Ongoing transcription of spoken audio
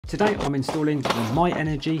Today I'm installing the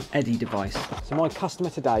Myenergi Eddy device. So my customer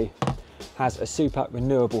today has a super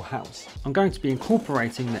renewable house. I'm going to be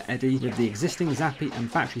incorporating the Eddy with the existing Zappi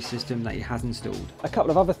and battery system that he has installed. A couple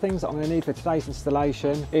of other things that I'm going to need for today's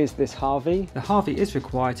installation is this Harvey. The Harvey is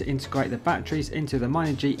required to integrate the batteries into the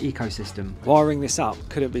Myenergi ecosystem. Wiring this up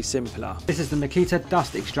couldn't be simpler. This is the Makita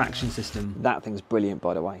dust extraction system. That thing's brilliant,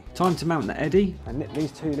 by the way. Time to mount the Eddy. And knit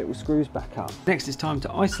these two little screws back up. Next it's time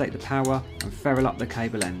to isolate the power and ferrule up the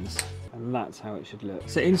cable ends. And that's how it should look.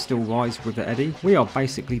 So install wise with the Eddy, we are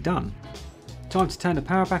basically done. Time to turn the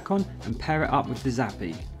power back on and pair it up with the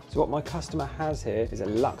Zappi. So what my customer has here is a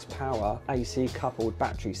Lux Power AC coupled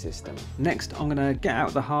battery system. Next I'm going to get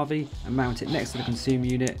out the Harvey and mount it next to the consumer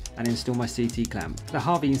unit and install my CT clamp. The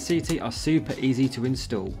Harvey and CT are super easy to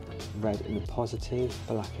install. Red in the positive,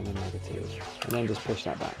 black in the negative. And then just push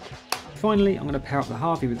that back. Finally I'm going to pair up the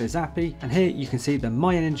Harvey with the Zappi, and here you can see the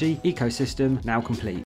Myenergi ecosystem now complete.